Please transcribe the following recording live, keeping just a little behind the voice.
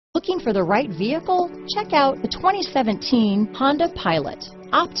Looking for the right vehicle? Check out the 2017 Honda Pilot.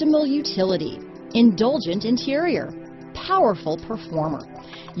 Optimal utility, indulgent interior, powerful performer.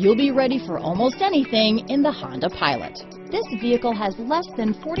 You'll be ready for almost anything in the Honda Pilot. This vehicle has less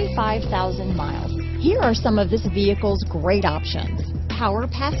than 45,000 miles. Here are some of this vehicle's great options: power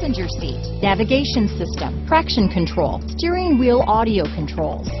passenger seat, navigation system, traction control, steering wheel audio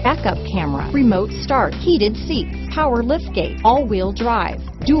controls, backup camera, remote start, heated seats, power liftgate, all-wheel drive,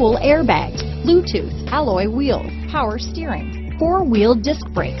 dual airbags, Bluetooth, alloy wheels, power steering, four-wheel disc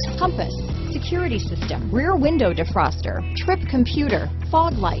brakes, compass, security system, rear window defroster, trip computer,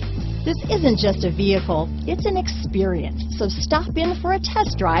 fog lights. This isn't just a vehicle, it's an experience. So stop in for a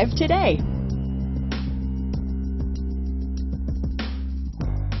test drive today.